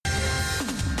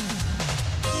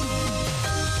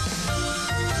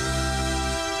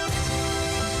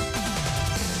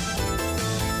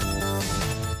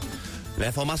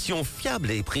L'information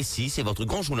fiable et précise, c'est votre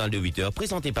grand journal de 8 heures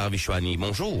présenté par Vishwani.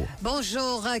 Bonjour.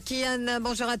 Bonjour Kian,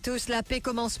 bonjour à tous. La paix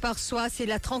commence par soi, c'est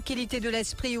la tranquillité de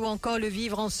l'esprit ou encore le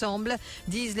vivre ensemble,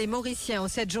 disent les Mauriciens en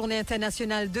cette journée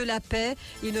internationale de la paix.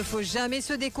 Il ne faut jamais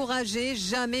se décourager,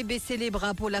 jamais baisser les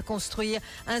bras pour la construire,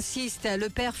 insiste le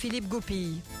Père Philippe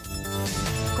Goupille.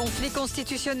 Conflit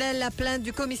constitutionnel, la plainte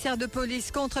du commissaire de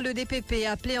police contre le DPP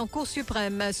appelée en Cour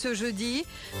suprême ce jeudi.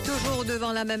 Toujours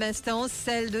devant la même instance,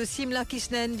 celle de Simla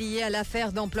Krishnan liée à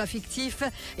l'affaire d'emploi fictif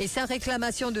et sa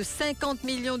réclamation de 50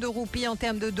 millions de roupies en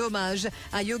termes de dommages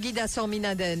à Yogida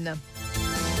Sorminaden.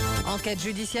 Enquête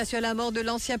judiciaire sur la mort de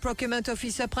l'ancien procurement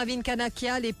officer Pravin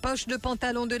Kanakia. Les poches de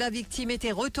pantalon de la victime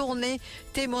étaient retournées,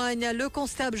 témoigne le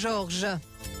constable Georges.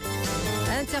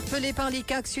 Interpellé par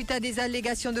l'ICAC suite à des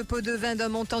allégations de pots de vin d'un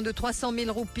montant de 300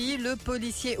 000 roupies, le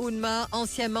policier Ounma,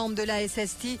 ancien membre de la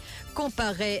SST,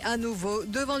 comparaît à nouveau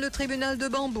devant le tribunal de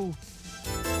Bambou.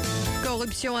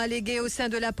 Corruption alléguée au sein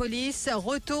de la police,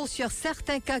 retour sur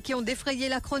certains cas qui ont défrayé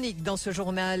la chronique dans ce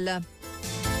journal.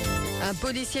 Un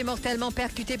policier mortellement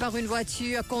percuté par une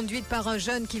voiture conduite par un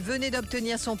jeune qui venait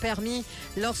d'obtenir son permis.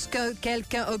 Lorsque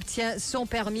quelqu'un obtient son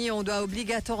permis, on doit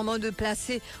obligatoirement le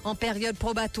placer en période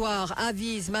probatoire,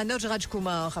 avise Manoj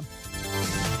Rajkumar.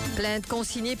 Plainte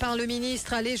consignée par le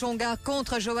ministre à Léjonga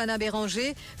contre Johanna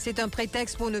Béranger. C'est un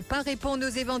prétexte pour ne pas répondre aux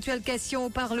éventuelles questions au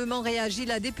Parlement, réagit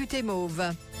la députée Mauve.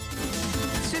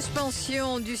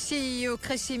 Suspension du CEO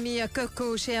Cressimi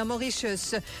Coco chez Air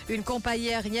Mauritius. Une compagnie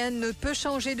aérienne ne peut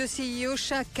changer de CEO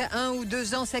chaque 1 ou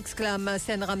 2 ans, s'exclame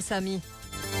Sen Ramsamy.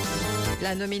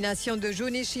 La nomination de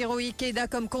Junichiro Ikeda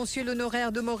comme consul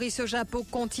honoraire de Maurice au Japon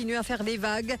continue à faire des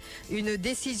vagues. Une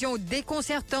décision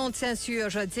déconcertante,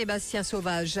 s'insurge Sébastien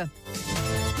Sauvage.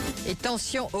 Et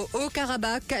tension au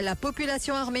Haut-Karabakh, la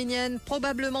population arménienne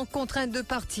probablement contrainte de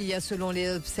partir selon les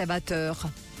observateurs.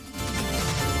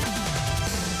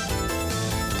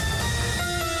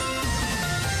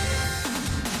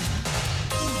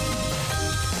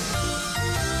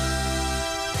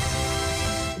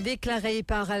 Déclarée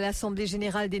par l'Assemblée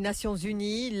générale des Nations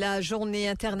unies, la Journée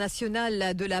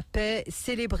internationale de la paix,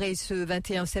 célébrée ce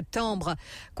 21 septembre,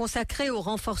 consacrée au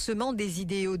renforcement des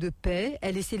idéaux de paix.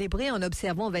 Elle est célébrée en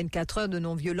observant 24 heures de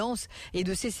non-violence et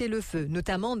de cessez-le-feu,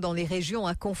 notamment dans les régions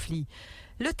à conflit.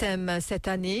 Le thème cette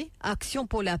année, Action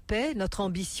pour la paix, notre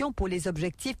ambition pour les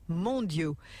objectifs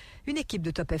mondiaux. Une équipe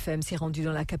de Top FM s'est rendue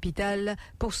dans la capitale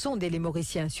pour sonder les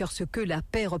Mauriciens sur ce que la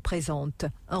paix représente.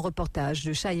 Un reportage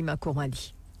de Shaima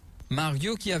Kourmali.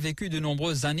 Mario, qui a vécu de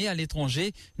nombreuses années à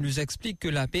l'étranger, nous explique que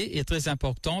la paix est très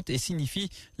importante et signifie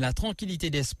la tranquillité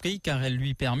d'esprit car elle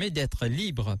lui permet d'être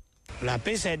libre. La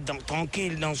paix, c'est être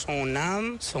tranquille dans son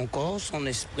âme, son corps, son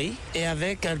esprit et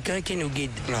avec quelqu'un qui nous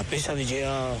guide. La paix, ça veut dire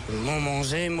moi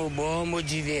manger, moi boire, moi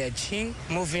divertir,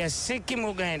 moi faire ce qui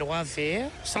m'a gagné droit à faire,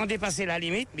 sans dépasser la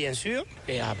limite, bien sûr.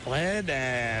 Et après,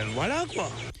 voilà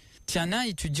quoi. Tiana,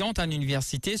 étudiante à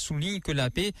l'université, souligne que la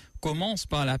paix commence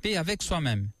par la paix avec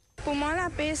soi-même. Pour moi, la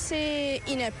paix, c'est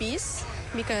inner peace,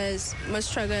 because I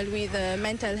struggle with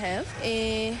mental health.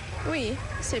 Et oui,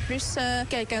 c'est plus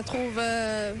quelqu'un trouve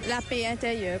la paix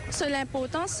intérieure.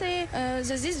 L'important, c'est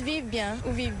juste vivre bien,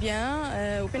 ou vivre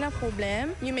bien, aucun problème.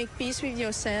 You make peace with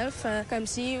yourself, comme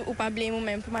si ou pas blâmer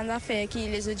même pour une affaire qui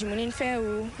les autres du monde fait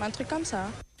ou un truc comme ça.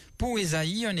 Pour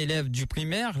Esaïe, un élève du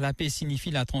primaire, la paix signifie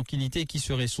la tranquillité qui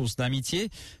serait source d'amitié.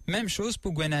 Même chose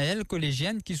pour Gwenaëlle,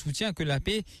 collégienne, qui soutient que la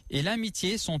paix et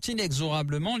l'amitié sont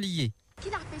inexorablement liés. Qu'est-ce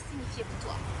que la paix signifie pour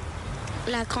toi?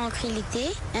 La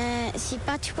tranquillité. Si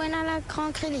pas tu prends la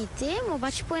tranquillité, moi pas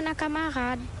tu prends un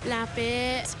camarade. La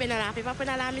paix, c'est pas la paix, pas pour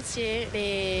l'amitié.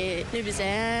 Le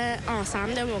besoin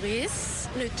ensemble de Maurice,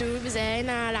 le tout besoin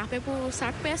la paix pour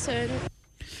chaque personne.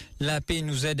 La paix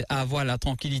nous aide à avoir la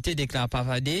tranquillité, déclare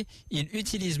Pavadé. Il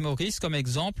utilise Maurice comme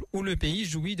exemple où le pays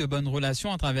jouit de bonnes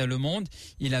relations à travers le monde.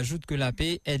 Il ajoute que la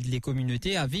paix aide les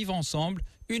communautés à vivre ensemble,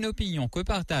 une opinion que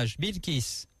partage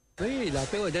Bilkis. Oui, la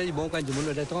paix est bon quand tout le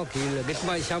monde est tranquille. Qu'est-ce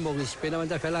que Maurice, pendant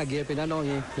qu'on fait la guerre, pendant non,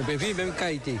 on peut vivre même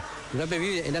qualité. On peut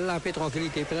vivre dans la paix,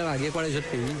 tranquillité, pendant la guerre pour les autres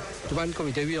pays. Tout le monde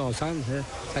comité vivre ensemble,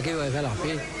 ça qui va faire la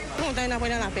paix. On a la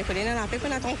paix, pour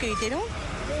la tranquillité, non?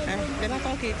 La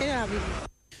tranquillité de la vie.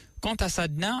 Quant à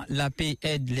Sadna, la paix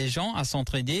aide les gens à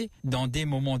s'entraider dans des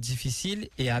moments difficiles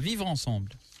et à vivre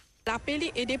ensemble. La paix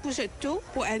aide pour tout,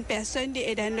 pour une personne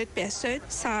aider une autre personne,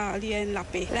 ça lié la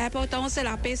paix. L'importance de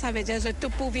la paix, ça veut dire tout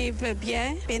pour vivre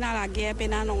bien, pendant la guerre,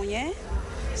 pendant non rien,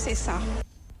 c'est ça.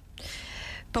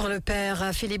 Pour le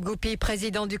Père Philippe Goupille,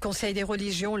 président du Conseil des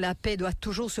religions, la paix doit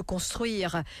toujours se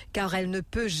construire car elle ne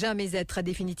peut jamais être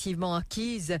définitivement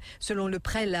acquise. Selon le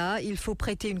prélat, il faut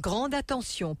prêter une grande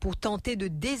attention pour tenter de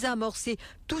désamorcer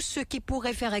tout ce qui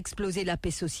pourrait faire exploser la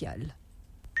paix sociale.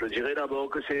 Je dirais d'abord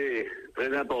que c'est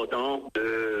très important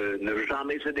de ne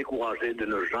jamais se décourager, de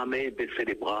ne jamais baisser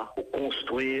les bras pour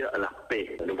construire la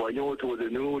paix. Nous voyons autour de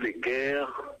nous les guerres,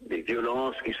 les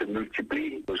violences qui se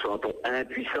multiplient. Nous sentons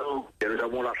impuissants. Et nous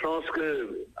avons la chance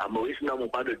qu'à Maurice, nous n'avons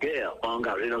pas de guerre, pas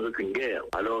engagés dans aucune guerre.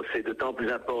 Alors c'est d'autant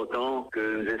plus important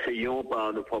que nous essayons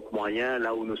par nos propres moyens,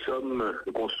 là où nous sommes,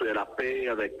 de construire la paix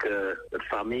avec notre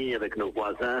famille, avec nos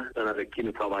voisins, avec qui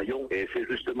nous travaillons. Et c'est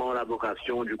justement la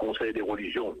vocation du Conseil des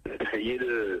religions. Essayer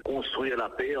de construire la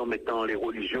paix en mettant les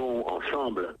religions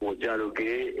ensemble pour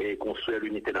dialoguer et construire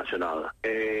l'unité nationale.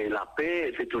 Et la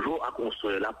paix, c'est toujours à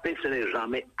construire. La paix, ce n'est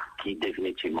jamais acquis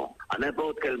définitivement. À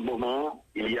n'importe quel moment,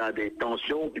 il y a des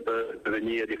tensions qui peuvent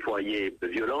devenir des foyers de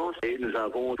violence et nous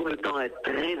avons tout le temps à être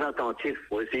très attentifs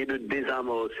pour essayer de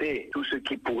désamorcer tout ce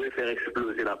qui pourrait faire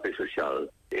exploser la paix sociale.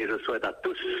 Et je souhaite à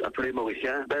tous les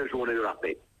Mauriciens, belle journée de la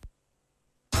paix.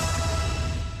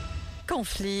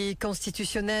 Conflit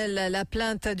constitutionnel, la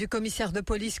plainte du commissaire de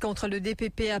police contre le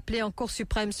DPP appelée en Cour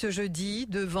suprême ce jeudi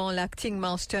devant l'acting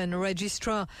master and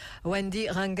registrar Wendy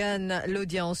Rangan.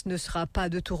 L'audience ne sera pas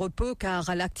de tout repos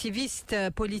car l'activiste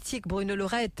politique Bruno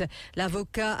Lorette,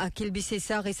 l'avocat Akil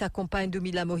Bissessar et sa compagne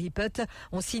Doumila Mohipet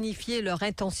ont signifié leur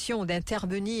intention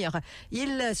d'intervenir.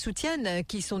 Ils soutiennent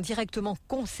qu'ils sont directement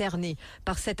concernés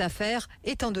par cette affaire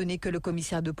étant donné que le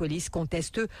commissaire de police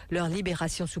conteste leur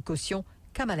libération sous caution.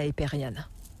 Kamala Eperian.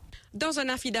 Dans un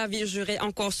affidavit juré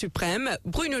en Cour suprême,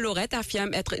 Bruno Lorette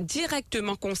affirme être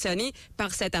directement concerné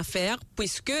par cette affaire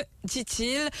puisque,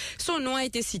 dit-il, son nom a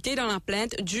été cité dans la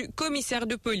plainte du commissaire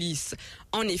de police.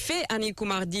 En effet, Anil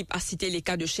Kumar Deep a cité les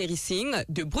cas de Sherry Singh,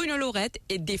 de Bruno Lorette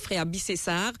et des frères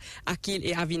Bissessar, Akil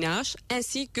et Avinash,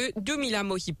 ainsi que Doumila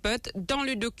Mohipet dans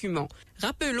le document.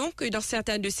 Rappelons que dans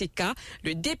certains de ces cas,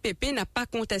 le DPP n'a pas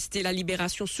contesté la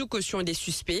libération sous caution des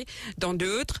suspects. Dans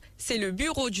d'autres, c'est le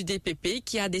bureau du DPP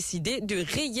qui a décidé de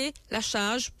rayer la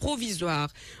charge provisoire.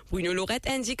 Bruno Lorette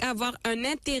indique avoir un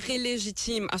intérêt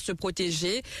légitime à se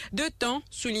protéger, d'autant,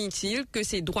 souligne-t-il, que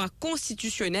ses droits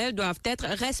constitutionnels doivent être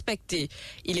respectés.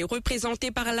 Il est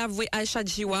représenté par l'avoué Aïcha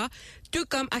Djiwa, tout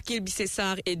comme Akil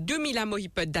Bissessar et Doumila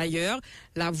Mohipet d'ailleurs.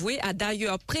 L'avoué a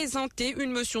d'ailleurs présenté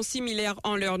une motion similaire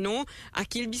en leur nom.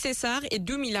 Akil Bissessar et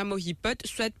Doumila Mohipet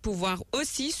souhaitent pouvoir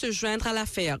aussi se joindre à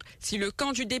l'affaire. Si le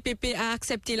camp du DPP a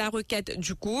accepté la requête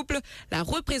du couple, la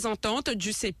représentante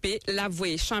du CP,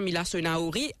 l'avoué Shamila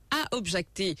Sonaouri, a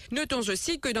objecté. Notons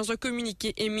aussi que dans un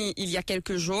communiqué émis il y a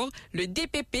quelques jours, le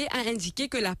DPP a indiqué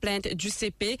que la plainte du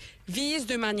CP vise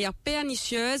de manière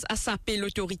pernicieuse à saper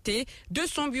l'autorité de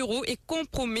son bureau et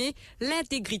compromet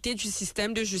l'intégrité du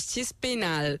système de justice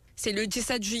pénale. C'est le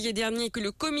 17 juillet dernier que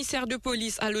le commissaire de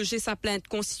police a logé sa plainte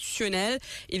constitutionnelle.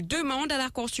 Il demande à la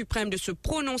Cour suprême de se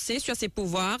prononcer sur ses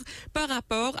pouvoirs par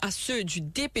rapport à ceux du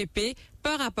DPP,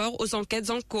 par rapport aux enquêtes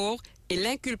en cours et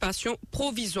l'inculpation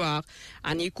provisoire.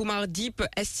 Anil Kumar Deep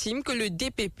estime que le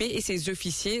DPP et ses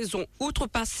officiers ont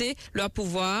outrepassé leur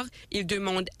pouvoir. Il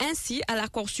demande ainsi à la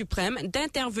Cour suprême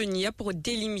d'intervenir pour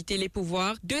délimiter les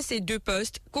pouvoirs de ces deux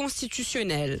postes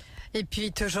constitutionnels. Et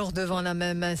puis, toujours devant la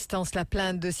même instance, la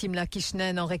plainte de Simla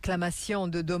Kishnen en réclamation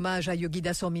de dommages à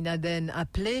Yogida Sominaden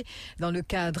appelée dans le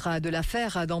cadre de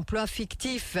l'affaire d'emploi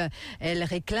fictif. Elle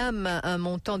réclame un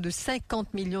montant de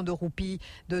 50 millions de roupies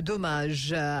de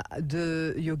dommages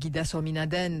de Yogida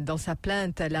Sominaden. Dans sa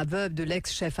plainte, la veuve de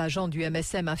l'ex-chef agent du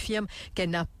MSM affirme qu'elle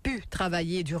n'a pu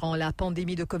travailler durant la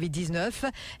pandémie de Covid-19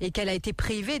 et qu'elle a été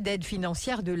privée d'aide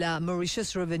financière de la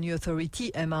Mauritius Revenue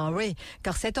Authority, MRA,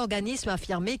 car cet organisme a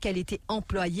affirmé qu'elle était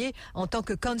employée en tant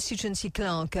que constituency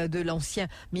clerk de l'ancien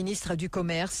ministre du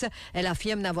Commerce. Elle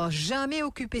affirme n'avoir jamais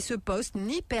occupé ce poste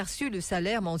ni perçu le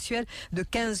salaire mensuel de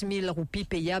 15 000 roupies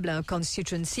payables à un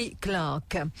constituency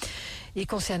clerk. Et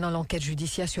concernant l'enquête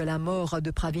judiciaire sur la mort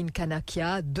de Pravin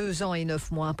Kanakia, 2 ans et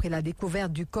 9 mois après la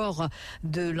découverte du corps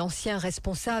de l'ancien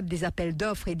responsable des appels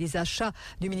d'offres et des achats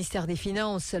du ministère des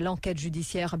Finances, l'enquête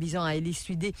judiciaire visant à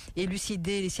élucider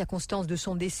les circonstances de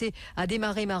son décès a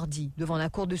démarré mardi devant la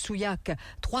cour de Souillac.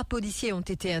 3 policiers ont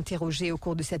été interrogés au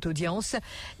cours de cette audience.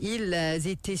 Ils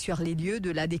étaient sur les lieux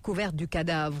de la découverte du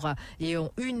cadavre et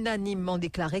ont unanimement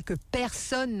déclaré que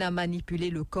personne n'a manipulé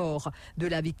le corps de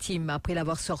la victime après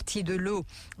l'avoir sorti de l'eau.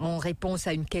 En réponse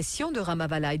à une question de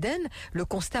Ramavalaiden, le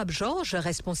constable Georges,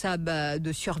 responsable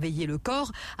de surveiller le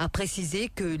corps, a précisé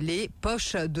que les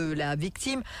poches de la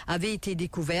victime avaient été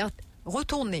découvertes,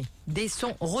 retournées dès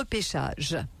son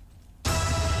repêchage.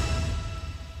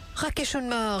 Rakesh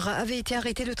Ounmar avait été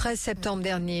arrêté le 13 septembre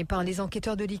dernier par les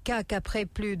enquêteurs de l'ICAC après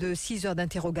plus de 6 heures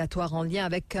d'interrogatoire en lien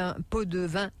avec un pot de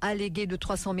vin allégué de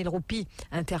 300 000 roupies.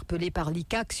 Interpellé par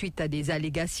l'ICAC suite à des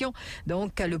allégations,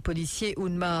 donc le policier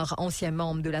Ounmar, ancien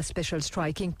membre de la Special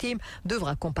Striking Team,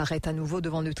 devra comparaître à nouveau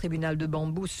devant le tribunal de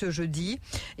Bambou ce jeudi.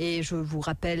 Et je vous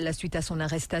rappelle, la suite à son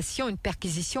arrestation, une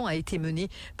perquisition a été menée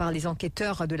par les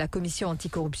enquêteurs de la commission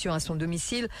anticorruption à son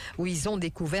domicile où ils ont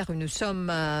découvert une somme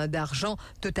d'argent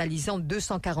totalisant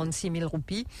 246 000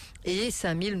 roupies et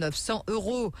 5 900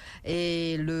 euros.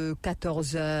 Et le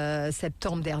 14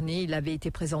 septembre dernier, il avait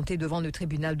été présenté devant le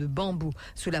tribunal de Bambou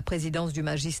sous la présidence du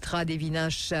magistrat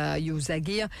Devinash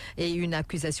Youzagir et une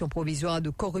accusation provisoire de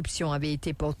corruption avait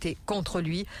été portée contre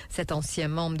lui. Cet ancien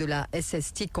membre de la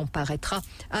SST comparaîtra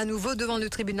à nouveau devant le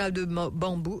tribunal de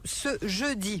Bambou ce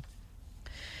jeudi.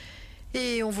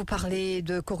 Et on vous parlait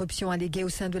de corruption alléguée au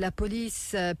sein de la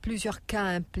police. Plusieurs cas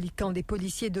impliquant des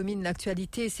policiers dominent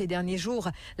l'actualité ces derniers jours.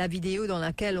 La vidéo dans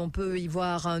laquelle on peut y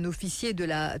voir un officier de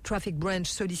la Traffic Branch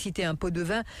solliciter un pot de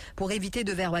vin pour éviter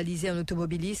de verbaliser un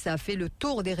automobiliste a fait le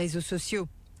tour des réseaux sociaux.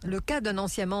 Le cas d'un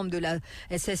ancien membre de la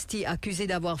SST accusé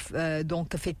d'avoir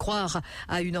donc fait croire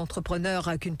à une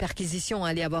entrepreneur qu'une perquisition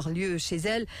allait avoir lieu chez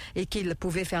elle et qu'il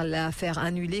pouvait faire l'affaire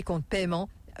annulée contre paiement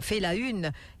fait la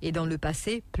une. Et dans le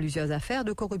passé, plusieurs affaires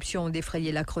de corruption ont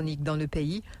défrayé la chronique dans le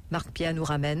pays. Marc Pierre nous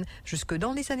ramène jusque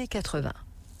dans les années 80.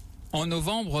 En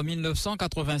novembre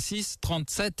 1986,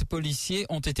 37 policiers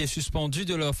ont été suspendus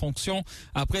de leurs fonctions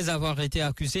après avoir été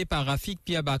accusés par Rafik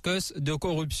Piabakos de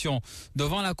corruption.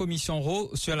 Devant la commission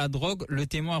Rowe sur la drogue, le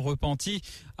témoin repenti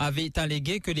avait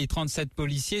allégué que les 37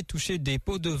 policiers touchaient des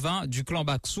pots de vin du clan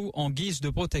Baksou en guise de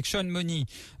protection money.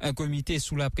 Un comité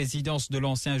sous la présidence de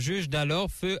l'ancien juge d'alors,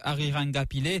 feu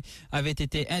Arirangapile, avait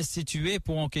été institué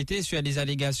pour enquêter sur les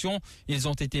allégations. Ils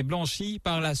ont été blanchis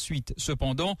par la suite.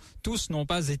 Cependant, tous n'ont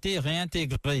pas été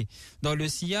réintégrés. Dans le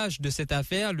sillage de cette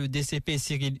affaire, le DCP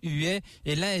Cyril Huet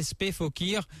et l'ASP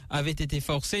Fokir avaient été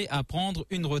forcés à prendre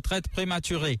une retraite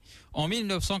prématurée. En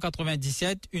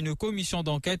 1997, une commission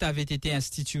d'enquête avait été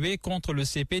instituée contre le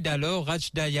CP d'alors,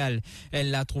 Raj Dayal.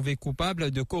 Elle l'a trouvé coupable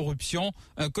de corruption.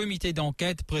 Un comité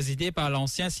d'enquête présidé par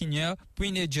l'ancien senior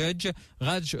Puine Judge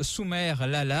Raj Soumer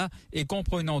Lala et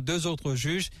comprenant 2 autres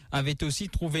juges avait aussi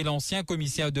trouvé l'ancien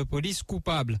commissaire de police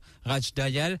coupable. Raj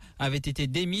Dayal avait été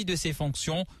démis de ses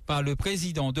fonctions par le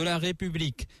président de la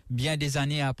République. Bien des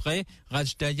années après,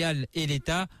 Raj Dayal et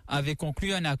l'État avaient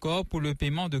conclu un accord pour le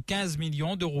paiement de 15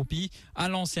 millions de roupies à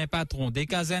l'ancien patron des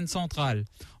casernes centrales.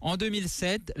 En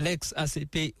 2007,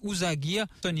 l'ex-ACP Ouzagir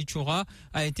Sonichura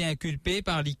a été inculpé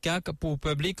par l'ICAC pour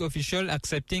Public Official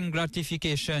Accepting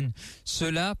Gratification.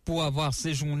 Cela pour avoir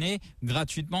séjourné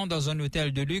gratuitement dans un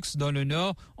hôtel de luxe dans le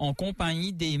Nord en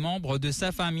compagnie des membres de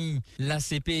sa famille.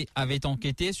 L'ACP avait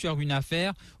enquêté sur une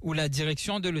affaire où la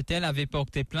direction de l'hôtel avait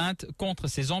porté plainte contre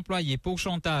ses employés pour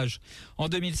chantage. En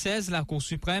 2016, la Cour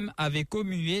suprême avait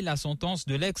commué la sentence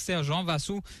de l'ex-sergent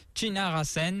Vassou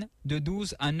Chinarasen de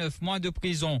 12 à 9 mois de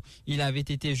prison. Il avait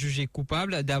été jugé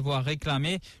coupable d'avoir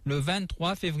réclamé le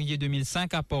 23 février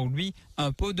 2005 à Port-Louis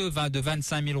un pot de vin de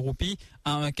 25 000 roupies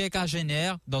à un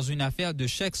quinquagénaire dans une affaire de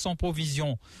chèque sans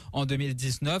provision. En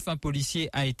 2019, un policier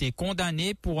a été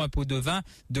condamné pour un pot de vin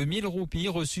de 1 000 roupies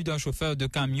reçu d'un chauffeur de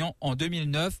camion en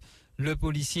 2009. Le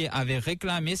policier avait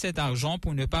réclamé cet argent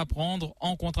pour ne pas prendre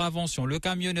en contravention le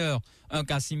camionneur. Un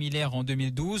cas similaire en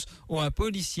 2012 où un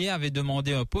policier avait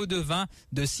demandé un pot de vin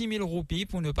de 6 000 roupies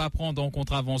pour ne pas prendre en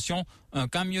contravention un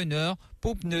camionneur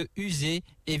pour pneus usés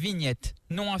et vignettes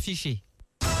non affichées.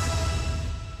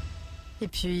 Et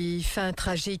puis, fin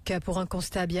tragique pour un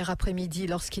constable hier après-midi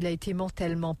lorsqu'il a été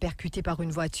mortellement percuté par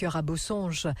une voiture à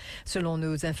Beausonge. Selon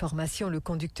nos informations, le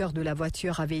conducteur de la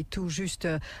voiture avait tout juste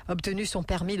obtenu son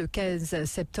permis le 15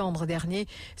 septembre dernier,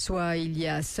 soit il y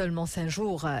a seulement 5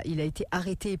 jours. Il a été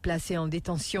arrêté et placé en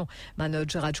détention.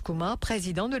 Manoj Rajkumar,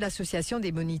 président de l'association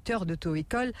des moniteurs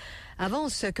d'auto-école,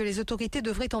 avance que les autorités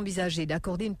devraient envisager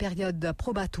d'accorder une période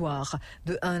probatoire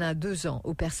de 1 à 2 ans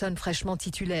aux personnes fraîchement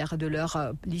titulaires de leur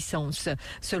licence.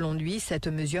 Selon lui, cette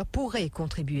mesure pourrait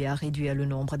contribuer à réduire le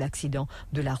nombre d'accidents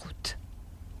de la route.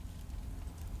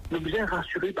 Nous devons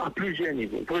rassurer à plusieurs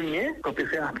niveaux. Premier, quand on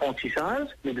fait un apprentissage,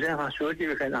 nous devons rassurer qu'il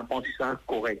fait un apprentissage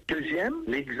correct. Deuxième,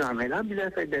 l'examen là, il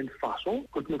est fait d'une façon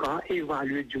que nous allons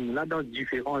évaluer du monde là dans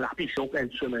différents lapis. Donc,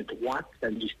 une semaine droite,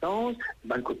 une distance,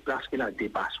 une coup de place qui a un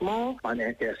dépassement, une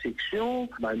intersection,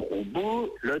 un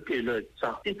robot, l'autre et l'autre.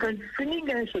 Ça. Et quand on finit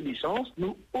gagner cette licence,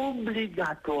 nous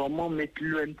obligatoirement mettre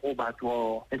l'un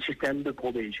probatoire, un système de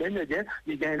probation, c'est-à-dire,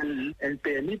 il gagne un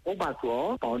permis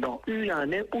probatoire pendant 1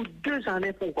 année ou 2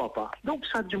 années pour pourquoi pas. Donc,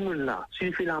 ça, du monde-là,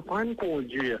 s'il fait apprendre à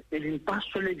conduire et il passe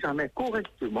sur l'examen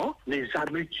correctement, les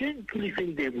habitudes qu'il fait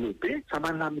développer, ça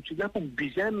va l'habitude-là pour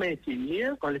bien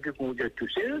maintenir quand il peut conduire tout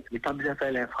seul, il n'a pas besoin de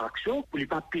faire l'infraction pour ne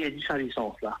pas perdre sa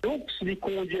licence-là. Donc, s'il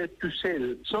conduit tout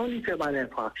seul, sans lui faire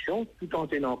l'infraction, tout en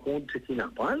tenant compte de ce qu'il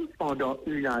apprend, pendant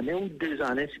 1 année ou 2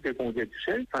 années, s'il peut conduire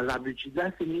tout seul, ça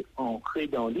l'habitude-là finit ancrée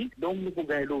dans lui. Donc, nous pouvons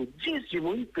gagner 10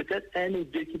 secondes, peut-être 1 ou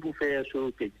 2 qui vous faire sur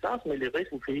le Texas, mais le reste,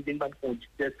 vous finissez d'une bonne conduite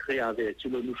très averti sur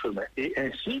le chemin. Et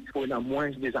ainsi, on a moins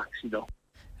des accidents.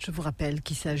 Je vous rappelle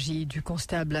qu'il s'agit du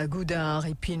constable à Goudard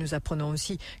et puis nous apprenons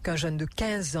aussi qu'un jeune de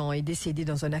 15 ans est décédé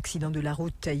dans un accident de la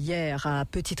route hier à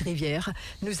Petite-Rivière.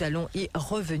 Nous allons y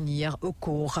revenir au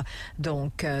cours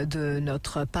donc de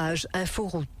notre page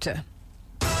Inforoute.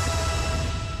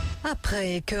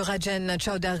 Après que Rajan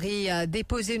Chowdhury a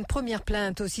déposé une première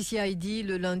plainte au CCID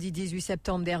le lundi 18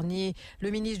 septembre dernier, le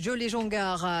ministre Joe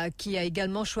Lejongar qui a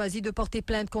également choisi de porter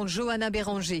plainte contre Johanna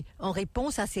Béranger en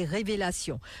réponse à ses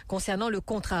révélations concernant le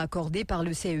contrat accordé par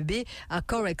le CEB à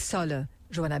encore.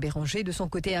 Johanna Béranger, de son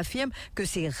côté, affirme que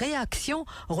ces réactions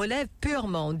relèvent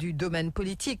purement du domaine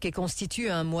politique et constituent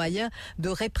un moyen de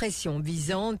répression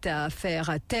visant à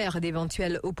faire taire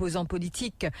d'éventuels opposants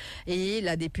politiques. Et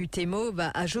la députée Mauve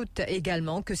ajoute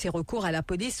également que ces recours à la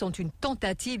police sont une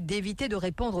tentative d'éviter de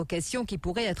répondre aux questions qui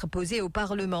pourraient être posées au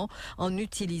Parlement en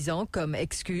utilisant comme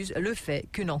excuse le fait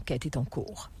qu'une enquête est en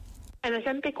cours.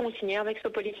 MSM peut continuer avec sa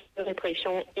politique de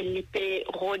répression. Il peut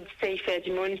faire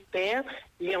du monde peur.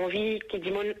 Il a envie que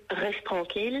du monde reste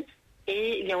tranquille.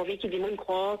 Et il a envie que du monde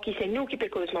croit que c'est nous qui peut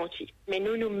cause mentir. Mais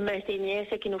nous maintenons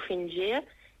ce qui nous fait dire.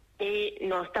 Et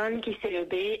nous attendons que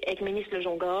CEB et le ministre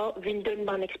Lejongar viennent donner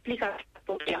une explication à la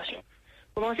population.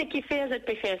 Vous pensez qu'il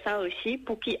peut faire ça aussi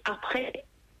pour qu'après,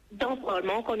 dans le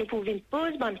Parlement, quand nous pouvons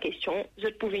poser bonne question, nous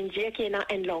pouvons dire qu'il y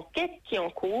a une enquête qui est en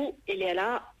cours. Et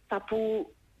là, ça peut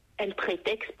un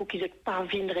prétexte pour qu'ils n'aient pas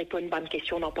envie de répondre à une bonne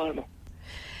question dans le Parlement.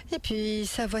 Et puis,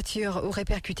 sa voiture aurait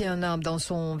percuté un arbre dans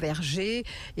son verger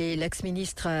et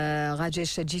l'ex-ministre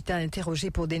Rajesh Jita, interrogé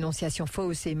pour dénonciation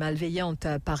fausse et malveillante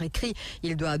par écrit,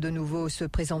 il doit de nouveau se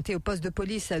présenter au poste de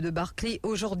police de Barclay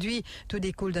aujourd'hui. Tout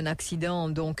découle d'un accident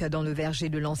donc dans le verger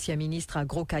de l'ancien ministre à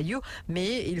Gros Caillou,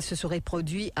 mais il se serait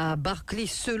produit à Barclay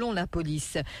selon la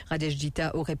police. Rajesh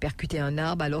Jita aurait percuté un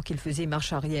arbre alors qu'il faisait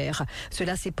marche arrière.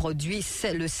 Cela s'est produit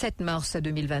le 7 mars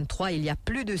 2023, il y a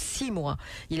plus de 6 mois.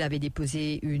 Il avait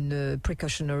déposé une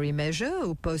precautionary measure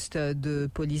au poste de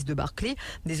police de Barclay.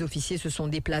 Des officiers se sont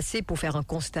déplacés pour faire un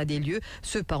constat des lieux.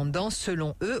 Cependant,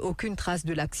 selon eux, aucune trace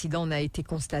de l'accident n'a été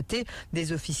constatée.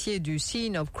 Des officiers du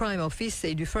Scene of Crime Office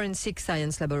et du Forensic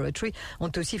Science Laboratory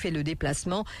ont aussi fait le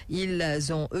déplacement.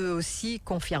 Ils ont eux aussi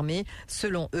confirmé.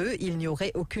 Selon eux, il n'y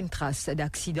aurait aucune trace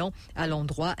d'accident à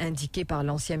l'endroit indiqué par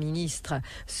l'ancien ministre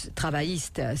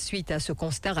travailliste. Suite à ce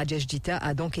constat, Rajesh Jita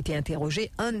a donc été interrogé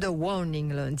under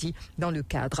warning lundi dans le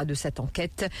cadre de cette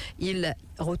enquête. Il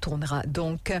retournera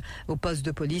donc au poste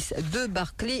de police de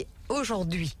Barclay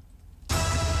aujourd'hui.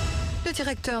 Le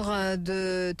directeur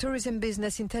de Tourism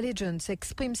Business Intelligence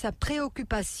exprime sa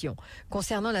préoccupation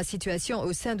concernant la situation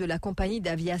au sein de la compagnie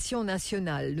d'aviation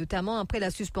nationale, notamment après la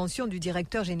suspension du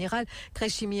directeur général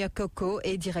Kreshimir Koko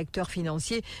et directeur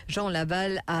financier Jean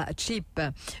Laval à Chip.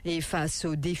 Et face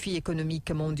aux défis économiques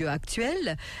mondiaux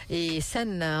actuels, et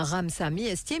Sen Ramsamy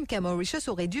estime qu'à Mauritius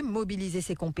aurait dû mobiliser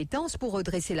ses compétences pour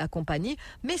redresser la compagnie,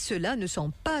 mais cela ne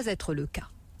semble pas être le cas.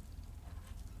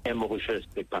 Et Mauritius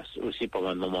passe aussi par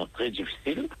un moment très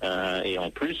difficile et en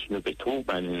plus nous trouvons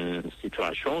une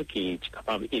situation qui est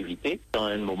capable d'éviter dans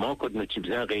un moment que nous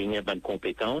devons réunir bonnes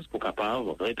compétences pour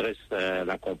capable redresser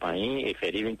la compagnie et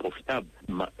faire des lignes profitables.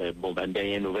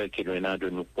 Dernière nouvelle qui est de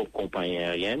nos propres compagnies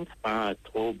aériennes, pas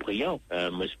trop brillant.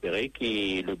 J'espérais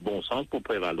que le bon sens pour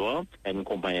prévaloir une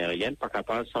compagnie aérienne pas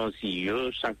capable sans CEO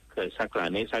chaque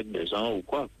année, chaque 2 ans ou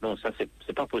quoi. Non, ça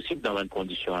c'est pas possible dans les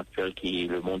conditions actuelles que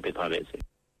le monde peut traverser.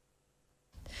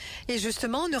 Et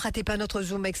justement, ne ratez pas notre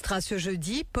Zoom Extra ce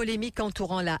jeudi. Polémique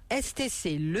entourant la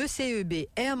STC, le CEB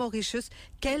et à Mauritius.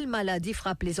 Quelle maladie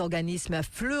frappe les organismes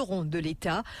fleurons de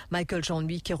l'État? Michael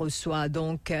Jean-Louis qui reçoit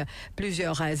donc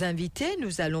plusieurs invités.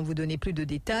 Nous allons vous donner plus de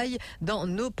détails dans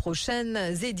nos prochaines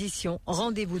éditions.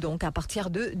 Rendez-vous donc à partir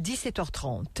de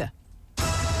 17h30.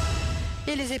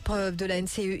 Et les épreuves de la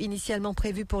NCE initialement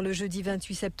prévues pour le jeudi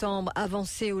 28 septembre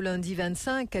avancées au lundi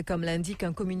 25, comme l'indique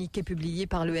un communiqué publié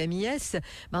par le MIS.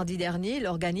 Mardi dernier,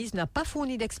 l'organisme n'a pas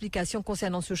fourni d'explication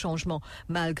concernant ce changement.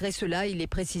 Malgré cela, il est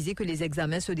précisé que les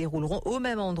examens se dérouleront au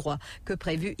même endroit que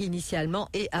prévu initialement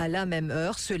et à la même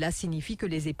heure. Cela signifie que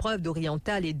les épreuves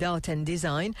d'oriental et d'art and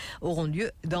design auront lieu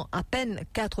dans à peine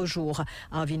 4 jours.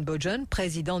 Arvin Bojan,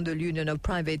 président de l'Union of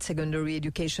Private Secondary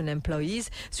Education Employees,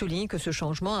 souligne que ce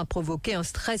changement a provoqué un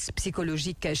stress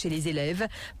psychologique chez les élèves,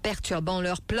 perturbant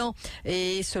leur plan.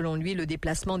 Et selon lui, le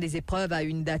déplacement des épreuves à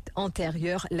une date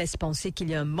antérieure laisse penser qu'il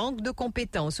y a un manque de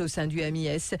compétences au sein du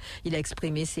MIS. Il a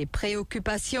exprimé ses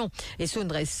préoccupations. Et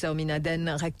Sundres Minaden,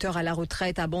 recteur à la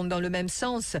retraite, abonde dans le même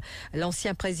sens.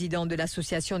 L'ancien président de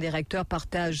l'association des recteurs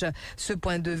partage ce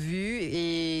point de vue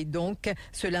et donc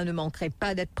cela ne manquerait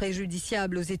pas d'être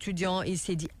préjudiciable aux étudiants. Il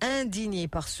s'est dit indigné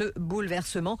par ce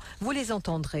bouleversement. Vous les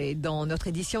entendrez dans notre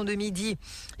édition de midi.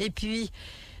 Et puis,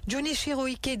 Junichiro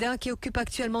Ikeda, qui occupe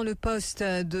actuellement le poste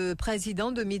de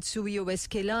président de Mitsui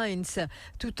O.S.K. Lines,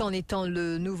 tout en étant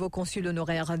le nouveau consul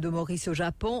honoraire de Maurice au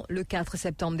Japon, le 4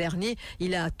 septembre dernier,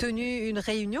 il a tenu une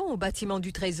réunion au bâtiment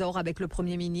du Trésor avec le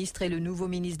Premier ministre et le nouveau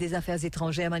ministre des Affaires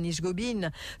étrangères, Manish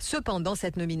Gobin. Cependant,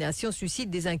 cette nomination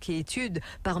suscite des inquiétudes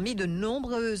parmi de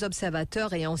nombreux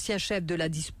observateurs et anciens chefs de la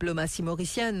diplomatie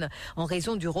mauricienne, en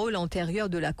raison du rôle antérieur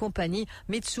de la compagnie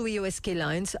Mitsui O.S.K.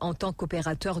 Lines en tant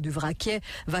qu'opérateur du vraquier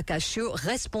Vacaccio,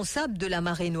 responsable de la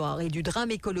marée noire et du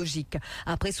drame écologique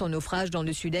après son naufrage dans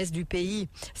le sud-est du pays.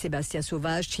 Sébastien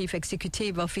Sauvage, Chief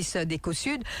Executive Officer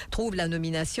d'EcoSud, trouve la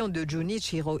nomination de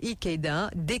Junichiro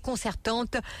Ikeda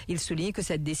déconcertante. Il souligne que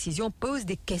cette décision pose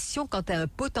des questions quant à un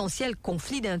potentiel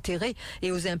conflit d'intérêts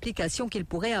et aux implications qu'il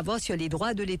pourrait avoir sur les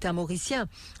droits de l'État mauricien.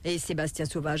 Et Sébastien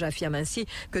Sauvage affirme ainsi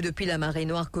que depuis la marée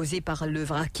noire causée par le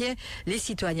vraquier, les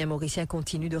citoyens mauriciens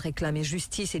continuent de réclamer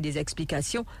justice et des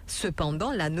explications.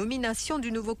 Cependant, la nomination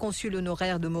du nouveau consul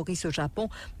honoraire de Maurice au Japon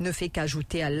ne fait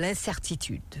qu'ajouter à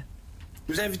l'incertitude.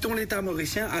 Nous invitons l'État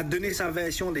mauricien à donner sa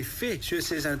version des faits sur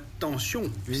ses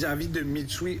intentions vis-à-vis de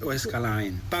Mitsui O.S.K.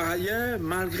 Line. Par ailleurs,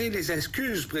 malgré les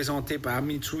excuses présentées par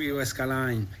Mitsui O.S.K.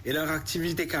 Line et leur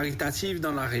activité caritative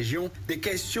dans la région, des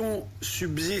questions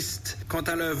subsistent quant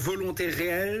à leur volonté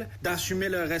réelle d'assumer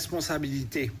leurs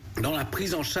responsabilités dans la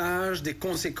prise en charge des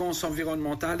conséquences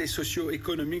environnementales et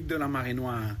socio-économiques de la marée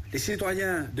noire. Les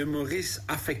citoyens de Maurice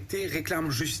affectés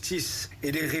réclament justice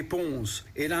et des réponses,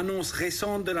 et l'annonce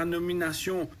récente de la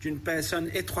nomination d'une personne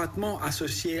étroitement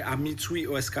associée à Mitsui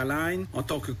O.S.K. Line en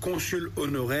tant que consul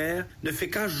honoraire ne fait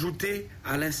qu'ajouter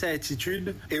à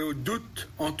l'incertitude et au doute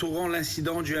entourant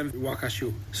l'incident du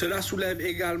Vacaccio. Cela soulève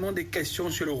également des questions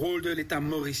sur le rôle de l'État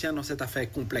mauricien dans cette affaire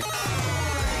complexe.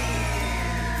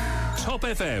 Top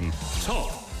FM,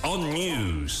 top on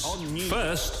news.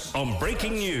 First on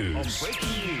breaking news.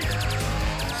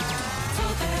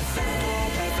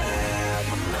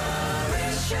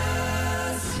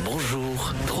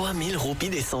 Bonjour, 3000 roupies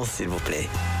d'essence s'il vous plaît.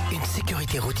 Une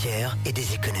sécurité routière et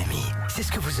des économies. C'est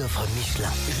ce que vous offre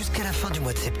Michelin. Jusqu'à la fin du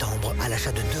mois de septembre, à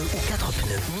l'achat de 2 ou 4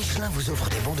 pneus, Michelin vous offre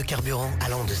des bons de carburant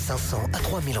allant de 500 à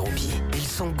 3000 roupies. Ils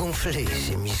sont gonflés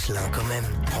chez Michelin quand même.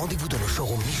 Rendez-vous dans nos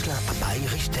showrooms Michelin à Paille,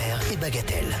 Richter et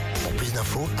Bagatelle. Pour plus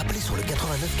d'infos, appelez sur le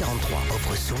 89 43.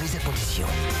 Offre soumise à condition.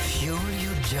 Fuel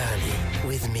your journey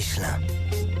with Michelin.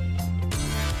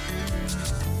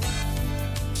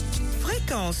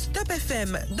 Fréquence Top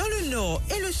FM dans le nord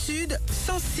et le sud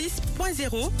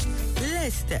 106.0,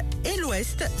 l'est et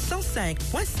l'ouest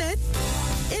 105.7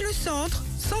 et le centre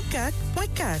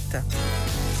 104.4.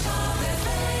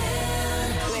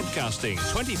 Broadcasting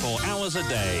 24 hours a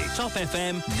day. Top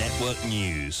FM Network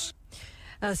News.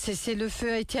 Un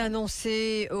cessez-le-feu a été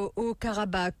annoncé au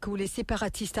Haut-Karabakh où les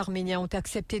séparatistes arméniens ont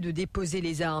accepté de déposer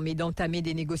les armes et d'entamer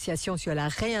des négociations sur la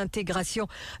réintégration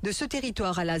de ce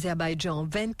territoire à l'Azerbaïdjan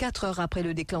 24 heures après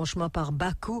le déclenchement par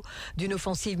Bakou d'une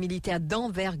offensive militaire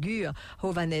d'envergure.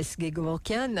 Hovannes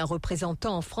Gevorkian, un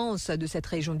représentant en France de cette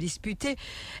région disputée,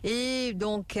 et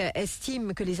donc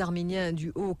estime que les Arméniens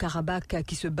du Haut-Karabakh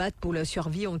qui se battent pour leur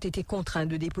survie ont été contraints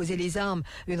de déposer les armes.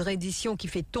 Une reddition qui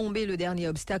fait tomber le dernier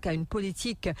obstacle à une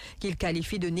politique qu'il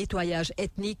qualifie de nettoyage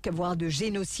ethnique, voire de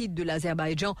génocide de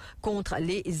l'Azerbaïdjan contre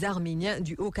les Arméniens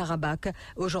du Haut-Karabakh.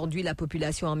 Aujourd'hui, la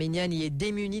population arménienne y est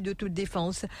démunie de toute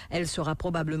défense. Elle sera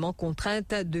probablement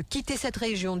contrainte de quitter cette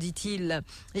région, dit-il.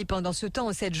 Et pendant ce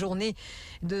temps, cette journée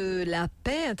de la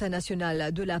paix,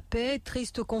 internationale de la paix,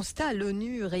 triste constat,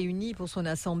 l'ONU réunie pour son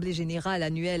assemblée générale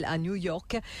annuelle à New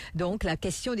York. Donc, la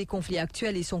question des conflits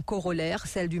actuels et son corollaire,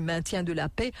 celle du maintien de la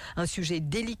paix, un sujet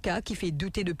délicat qui fait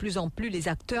douter de plus en plus les les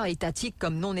acteurs étatiques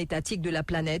comme non étatiques de la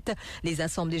planète. Les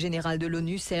assemblées générales de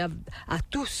l'ONU servent à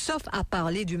tout sauf à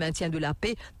parler du maintien de la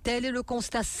paix. Tel est le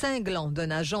constat cinglant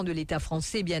d'un agent de l'État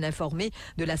français bien informé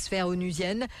de la sphère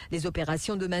onusienne. Les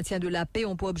opérations de maintien de la paix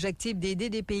ont pour objectif d'aider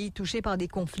des pays touchés par des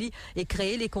conflits et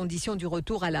créer les conditions du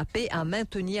retour à la paix, à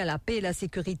maintenir la paix et la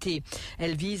sécurité.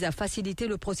 Elles visent à faciliter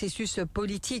le processus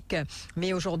politique.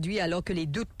 Mais aujourd'hui, alors que les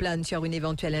doutes planent sur une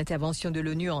éventuelle intervention de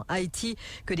l'ONU en Haïti,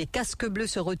 que les casques bleus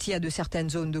se retirent de certaines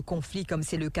zones de conflit comme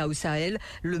c'est le cas au Sahel,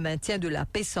 le maintien de la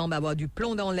paix semble avoir du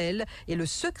plomb dans l'aile et le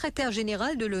secrétaire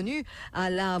général de l'ONU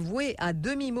l'a avoué à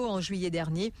demi-mot en juillet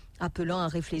dernier, appelant à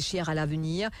réfléchir à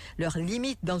l'avenir, leurs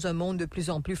limites dans un monde de plus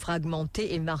en plus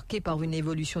fragmenté et marqué par une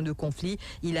évolution de conflit.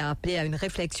 Il a appelé à une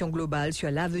réflexion globale sur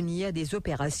l'avenir des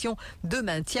opérations de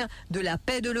maintien de la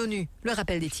paix de l'ONU. Le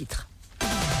rappel des titres.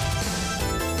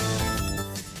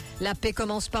 La paix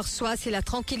commence par soi, c'est la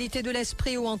tranquillité de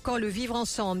l'esprit ou encore le vivre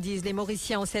ensemble, disent les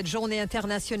Mauriciens en cette journée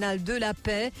internationale de la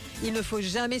paix. Il ne faut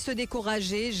jamais se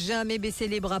décourager, jamais baisser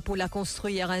les bras pour la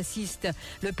construire, insiste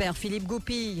le Père Philippe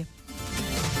Goupille.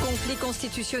 Conflit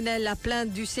constitutionnel, la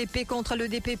plainte du CP contre le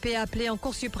DPP appelée en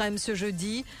Cour suprême ce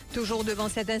jeudi. Toujours devant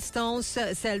cette instance,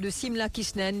 celle de Simla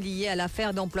Kishnen liée à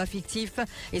l'affaire d'emploi fictif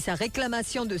et sa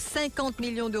réclamation de 50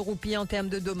 millions de roupies en termes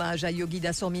de dommages à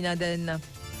Yogida Sorminaden.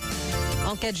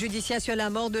 Enquête judiciaire sur la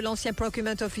mort de l'ancien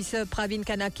procurement officer Pravin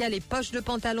Kanakia. Les poches de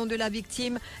pantalon de la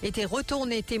victime étaient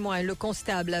retournées, témoigne le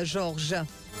constable Georges.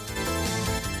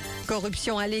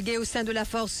 Corruption alléguée au sein de la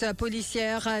force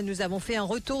policière. Nous avons fait un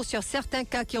retour sur certains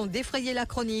cas qui ont défrayé la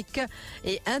chronique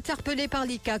et interpellé par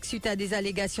l'ICAC suite à des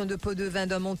allégations de pots de vin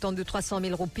d'un montant de 300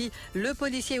 000 roupies. Le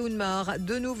policier Ounmar,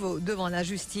 de nouveau devant la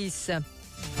justice.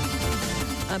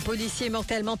 Un policier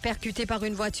mortellement percuté par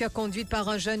une voiture conduite par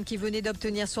un jeune qui venait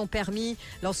d'obtenir son permis.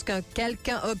 Lorsqu'un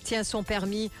quelqu'un obtient son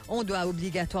permis, on doit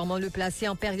obligatoirement le placer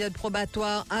en période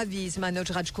probatoire, avise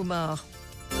Manoj Rajkumar.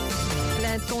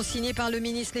 Plainte consignée par le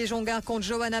ministre Léjonga contre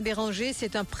Johanna Béranger,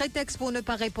 c'est un prétexte pour ne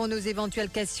pas répondre aux éventuelles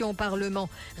questions au Parlement,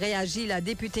 réagit la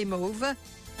députée Mauve.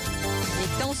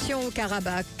 Les tensions au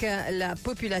Karabakh, la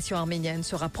population arménienne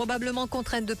sera probablement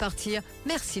contrainte de partir.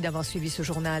 Merci d'avoir suivi ce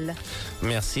journal.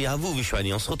 Merci à vous,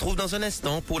 Vishwani. On se retrouve dans un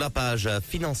instant pour la page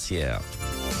financière.